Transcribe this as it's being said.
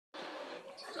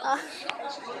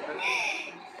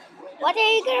What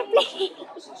are you gonna play?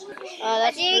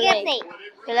 What are you gonna play?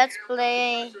 Okay, let's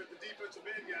play.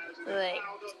 Wait.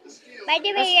 By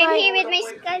the way, I'm here with my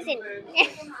cousin.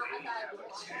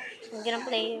 I'm gonna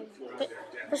play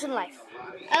Prison Life.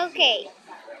 Okay.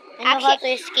 I know how to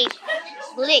escape.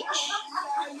 Glitch.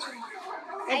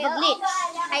 I have a glitch.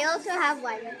 I also have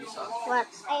one. What?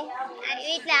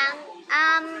 Wait lang.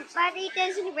 But it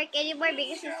doesn't work anymore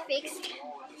because it's fixed.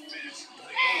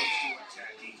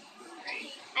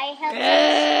 I helped.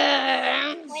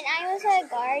 When I was a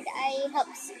guard, I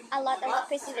helped a lot of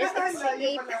prisoners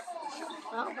escape.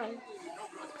 Okay.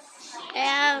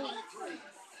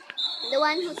 The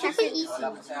one who Super easy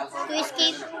to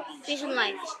escape prison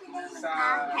life.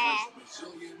 Okay.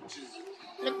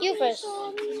 But you first.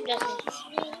 Just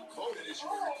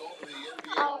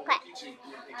Okay.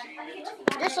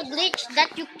 There's a glitch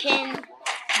that you can do.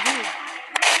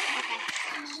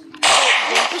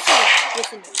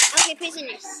 Prisoners. Okay,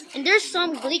 prisoners. And there's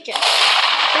some glitches.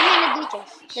 So many glitches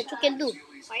that you can do.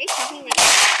 Why are you talking like that?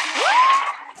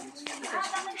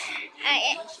 I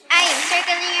am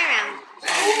circling around.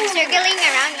 Circling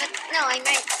around? No, I'm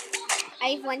right. I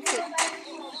have one too.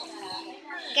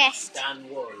 Guest.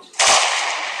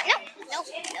 Nope.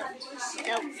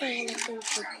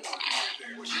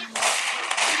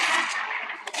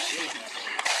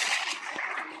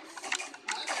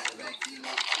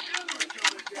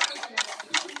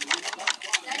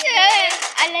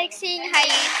 I like seeing how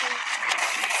you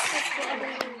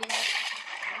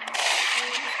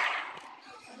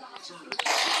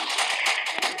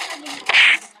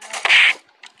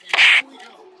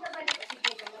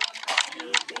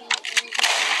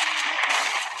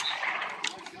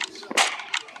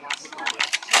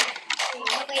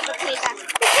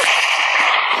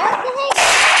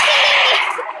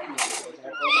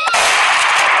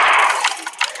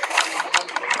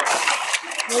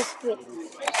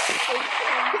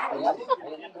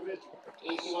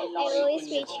I always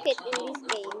rage quit in these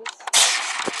games.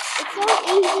 It's so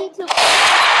easy to.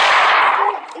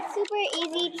 It's super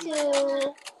easy to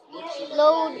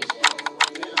load.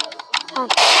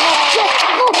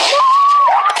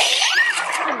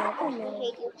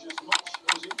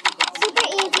 Super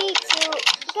easy to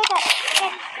get that.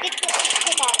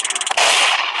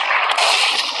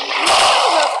 No,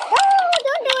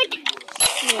 don't do it.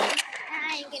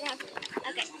 I'm gonna have to.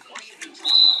 Okay.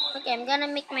 Okay, I'm gonna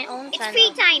make my own It's channel.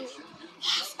 free time.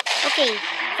 Okay,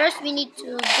 first we need to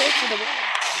go to the wall.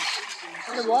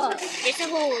 The wall. There's a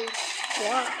hole.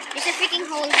 Wall. There's a freaking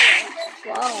hole here.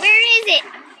 Wall. Where is it?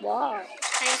 Wall. I'm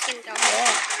just gonna go.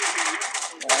 Wall.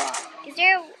 Wall. Is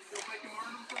there a...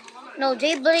 No,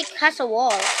 Jailbreak has a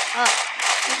wall.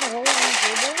 There's a hole in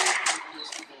Jailbreak?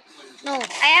 No.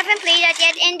 I haven't played that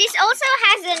yet, and this also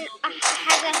has a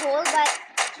hole, but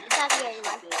it's not here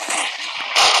anymore.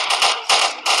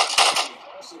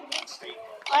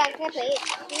 Oh, I'm gonna play it,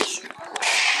 please.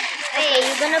 Okay,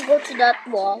 you're gonna go to that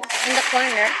wall in the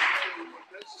corner.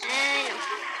 No.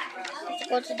 Let's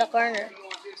go to the corner.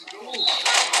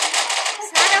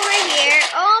 It's not over here.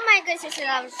 Oh my goodness, it's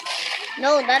loud.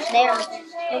 No, that's there.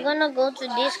 We're gonna go to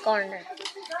this corner.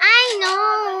 I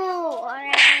know.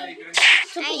 Alright.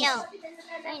 I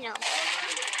know.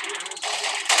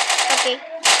 Okay.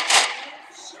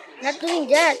 Not doing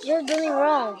that. You're doing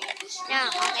wrong. No,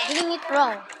 okay. Doing it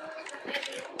wrong.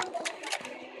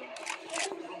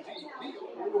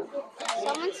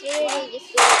 Someone's really just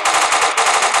doing it.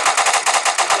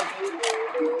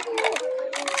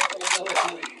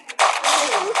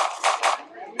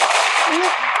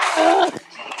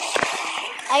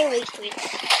 I rage quit.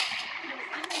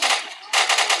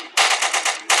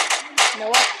 You know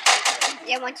what?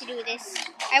 I want to do this.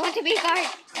 I want to be a guard.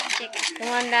 You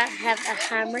wanna have a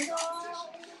hammer?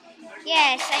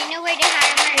 Yes, I know where the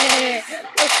hammer is.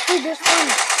 Let's do this one.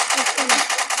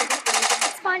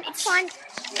 It's fun.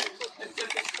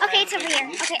 Okay, it's over here.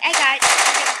 Okay, I got it.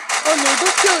 Okay. Oh no,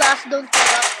 don't kill us. Don't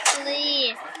kill us.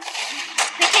 Please.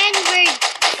 Pretend we're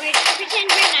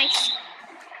nice.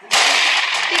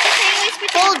 Because I always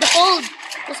pretend. Hold.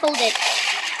 Just hold it.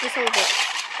 Just hold it.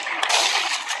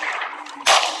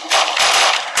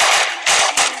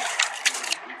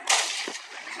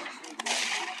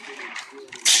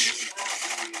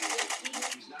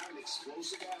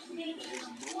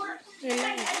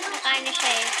 Nakana siya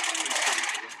eh.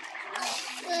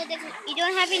 You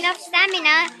don't have enough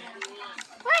stamina.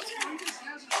 What?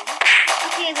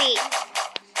 Okay, wait.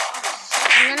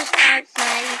 I'm gonna start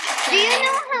my YouTube. Do you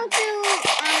know how to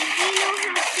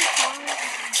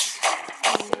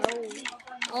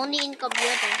No. Only in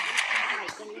computer. Oh my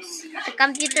goodness. The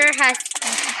computer has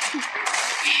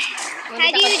How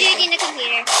do you do it in the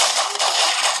computer?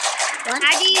 What?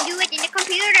 How do you do it in the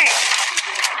computer?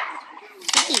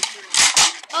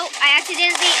 Oh, I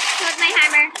accidentally killed my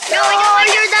hammer. No, I don't want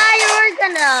you're dying.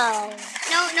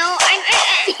 No, I'm...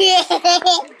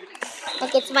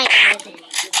 Okay, it's my turn.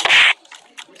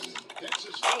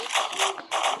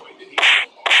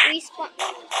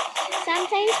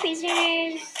 Sometimes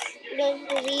prisoners don't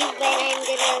believe when I'm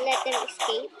gonna let them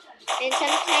escape. And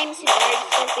sometimes guards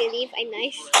don't believe I'm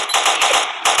nice.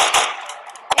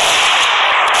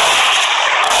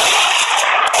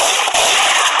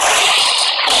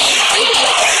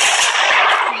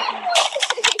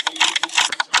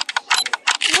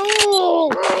 No!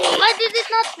 Why did it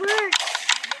not work?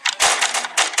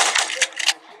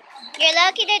 You're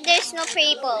lucky that there's no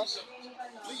people.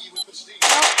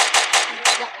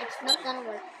 It's not gonna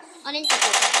work.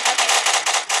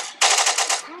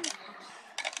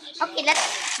 Okay, let's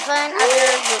join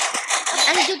other group.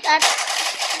 And do that.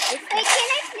 Wait, can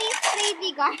I please play the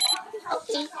guard?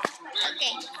 Okay.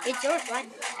 Okay. It's yours, right?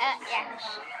 Yeah.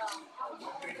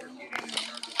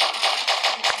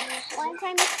 One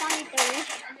time it's funny to me.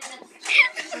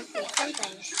 Okay,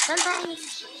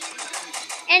 sometimes.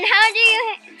 And how do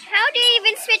you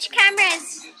even switch cameras?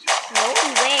 No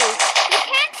way. You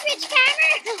can't switch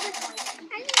cameras.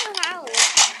 I don't know how.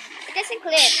 It doesn't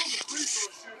clip.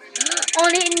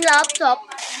 Only in laptop.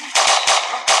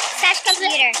 Slash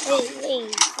computer.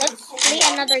 Wait. Let's play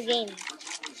another game.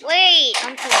 Wait.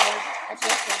 I'm too bored at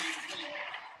this one.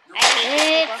 I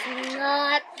hate this It's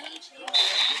not.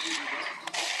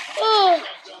 Oh.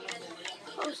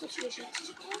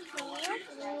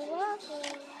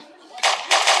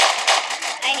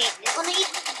 I hate this. Wanna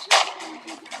eat?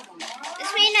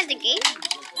 Let's play another game.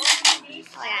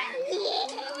 Oh yeah.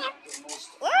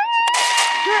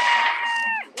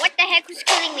 What the heck was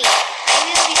killing me? I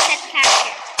will reset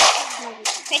capture.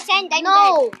 Pretend I'm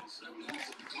dead.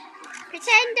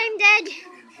 Pretend I'm dead.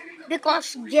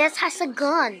 Because Jess has a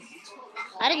gun.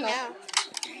 I don't know.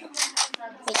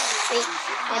 Wait.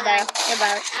 Never.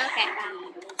 Okay.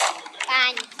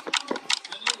 Fine.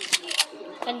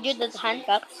 Can do the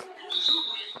handcuffs.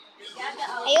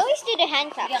 I always do the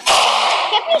handcuffs.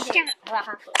 Can please jump?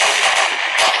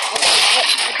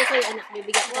 Ito sa'yo anak,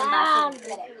 bibigyan ko ng baso.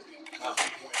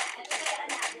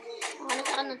 Ano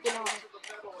ka ng tinawa?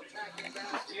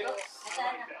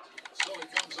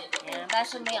 Ayan,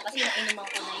 baso mo yan kasi nainuman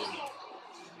ko na yun.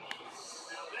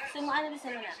 So, ano ba sa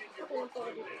luna?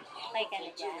 Okay ka na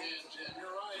dyan.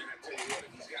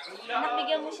 Anak,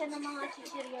 bigyan mo siya ng mga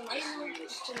chichirya. Ayun,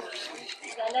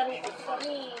 galaro ko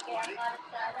kami. Kaya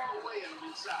karat-kara. What,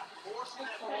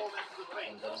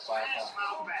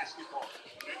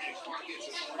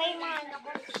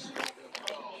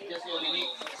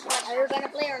 are you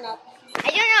gonna play or not?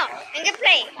 I don't know. I'm gonna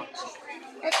play.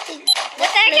 Let's see.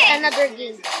 Let's Play another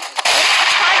game.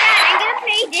 Hold on. I'm gonna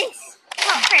play this.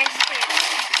 First.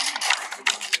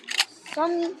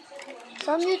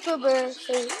 Some YouTubers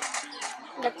say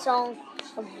that song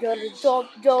of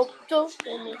job.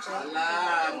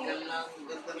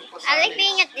 I like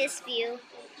being at this view.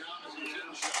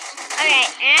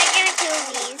 Alright, and I'm gonna kill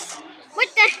these. What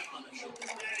the?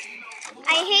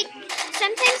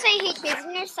 Sometimes I hate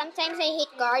prisoners, sometimes I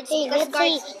hate guards. Hey, because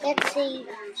let's say,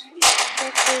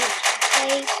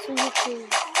 hi to YouTube.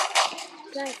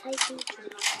 Guys, hi to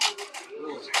YouTube.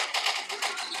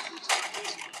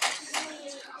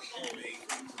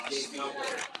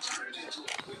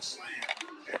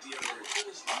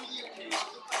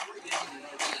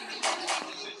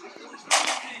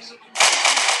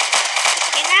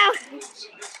 Get out!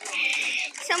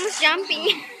 Someone's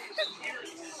jumping.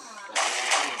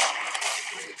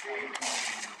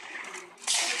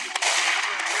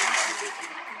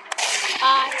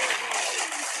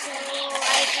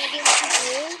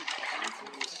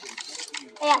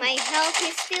 My health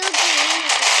is still green.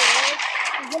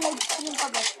 I like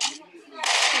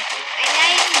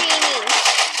training.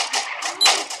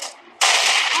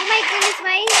 Oh my goodness,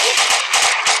 why is it?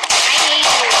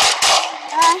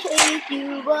 I hate you,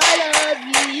 but I love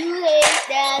you. You hate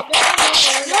that.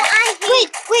 No, I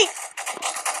hate. Wait.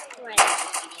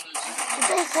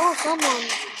 I saw someone.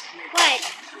 What?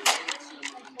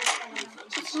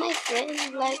 It's my friend,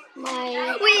 like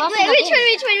my. Wait, which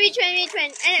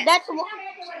one? That's one.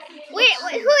 Wait, who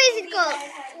is it called?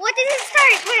 What did it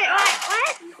start? Wait,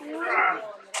 what?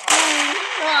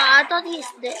 I thought he's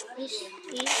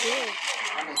here.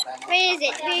 Where is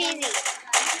it?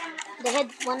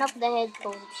 One of the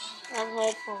headphones.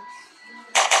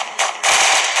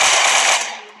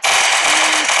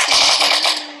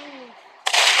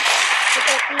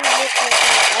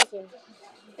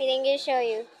 Wait, I'm gonna show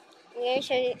you.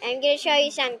 I'm gonna show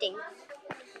you something.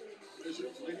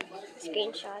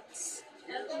 Screenshots.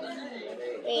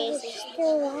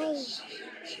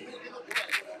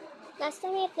 Last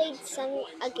time I played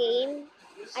a game,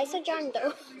 I saw John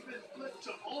Doe.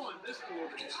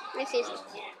 My sister.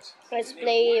 Let's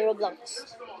play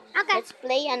Roblox. Okay. Let's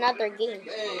play another game.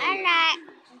 Alright.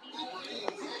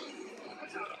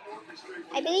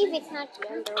 I believe it's not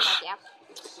John Doe, but yeah.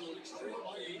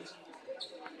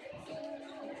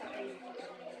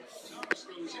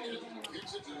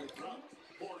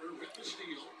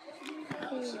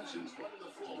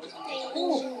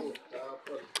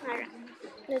 Alright.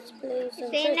 Let's play some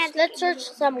Play search. another- Let's search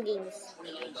some games.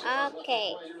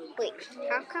 Okay. Wait,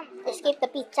 how come? Escape the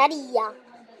pizzeria.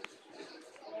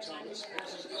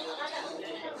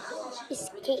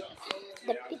 Escape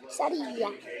the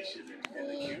pizzeria.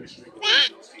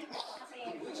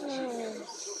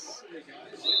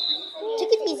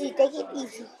 Take it easy. Take it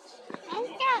easy.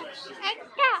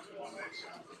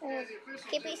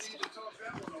 Keep it.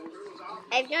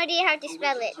 I have no idea how to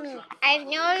spell it. I have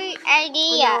no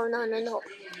idea. No.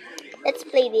 Let's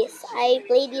play this. I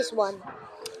play this one.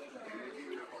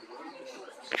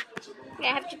 I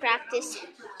have to practice.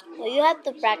 No, you have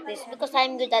to practice because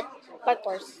I'm good at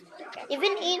parkours.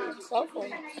 Even in cell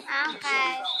phone.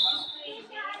 Okay.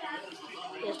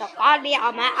 You have to call me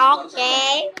on my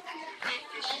okay.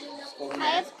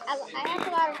 I have a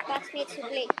lot of classmates who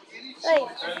play. Hey.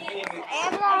 I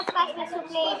have a lot of classmates who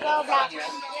play Roblox.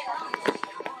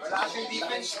 One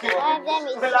of them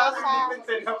is Rosa.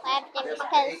 One of them is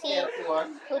Kelsey,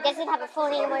 who doesn't have a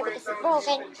phone anymore because it's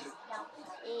broken.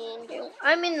 And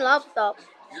I'm in laptop.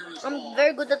 I'm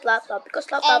very good at laptop because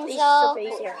laptop is super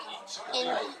easier. And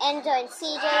Enzo and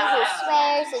CJ, who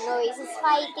swears and always is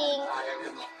fighting.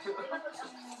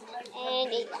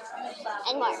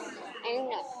 And more. I don't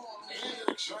know.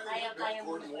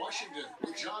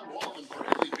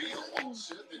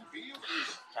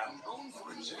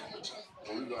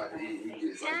 When we go out to eat, he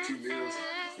gets like 2 meals.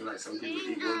 And like some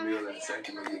people eat 1 meal and the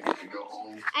second meal you get to go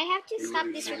home. I have to stop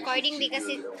this recording because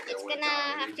it's gonna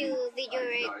have to video. No,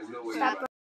 there's no way. Stop